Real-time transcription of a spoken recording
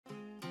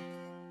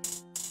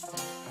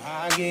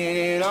I get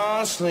it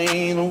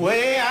honestly, the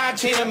way I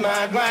tip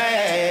my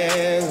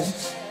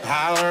glass.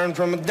 I learned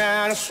from a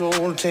dinosaur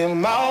to tell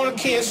them all to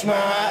kiss my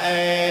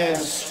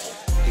ass.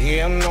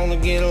 Yeah, I'm gonna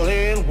get a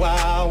little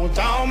wild with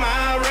all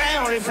my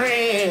rowdy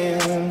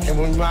friends. And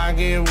we might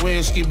get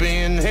whiskey,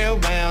 being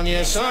hellbound,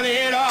 yeah, son,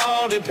 it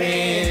all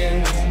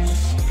depends.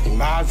 You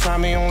might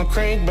find me on a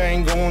creek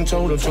bank going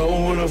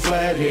toe-to-toe with a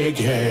flathead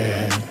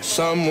cat.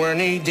 Somewhere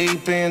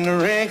knee-deep in the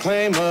red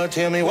clay mud,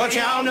 tell me what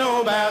y'all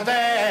know about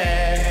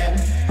that.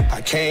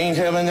 I can't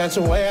help it, that's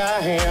the way I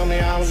am.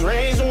 Yeah, I was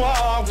raised to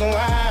walk the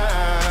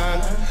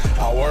line.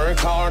 I work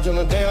hard till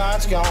the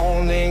daylight's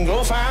gone, then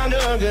go find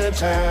a good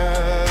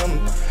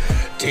time.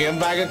 Tip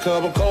back a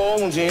couple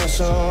cold ones, yeah,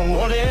 son,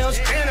 what else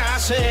can I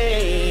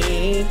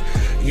say?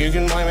 You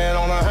can blame it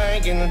on the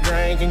Hank and the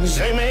drinking, 'cause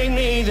they made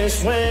me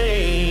this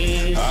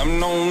way. I'm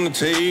known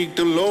to take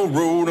the low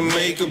road and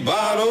make a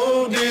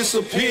bottle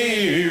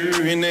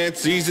disappear. And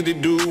that's easy to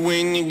do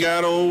when you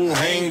got old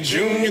Hank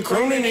Jr.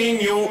 crooning in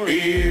your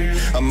ear.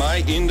 I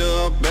might end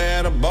up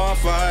at a bar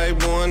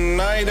fight one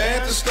night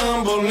at the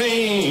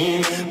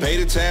Stumbling. Pay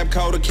the tab,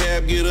 call the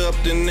cab, get up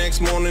the next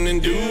morning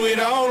and do it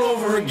all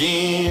over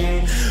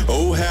again.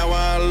 Oh, how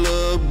I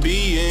love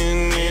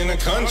being in a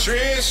country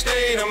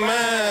state of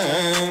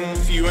mind.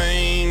 If you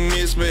ain't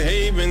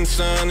misbehaving,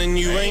 son, and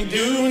you ain't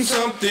doing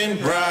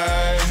something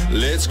right,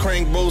 let's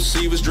crank both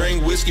Seavers,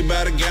 drink whiskey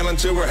by the gallon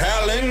till we're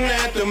howling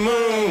at the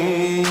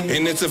moon.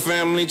 And it's a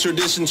family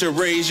tradition to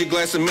raise your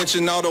glass and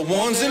mention all the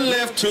ones that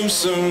left too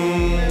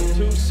soon.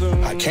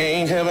 I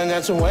can't help it,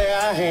 that's the way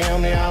I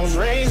am. Yeah, I was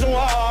raised to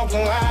walk the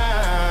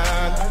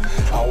line.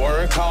 I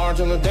work hard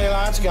till the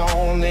daylight's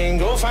gone, then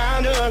go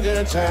find a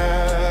good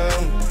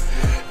time.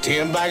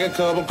 Tip back a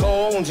couple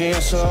cold ones, yeah,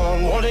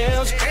 son, what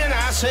else can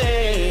I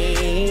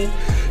say?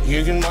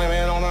 You can blame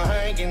it on the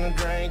Hank and the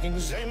drinking,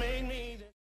 'cause they made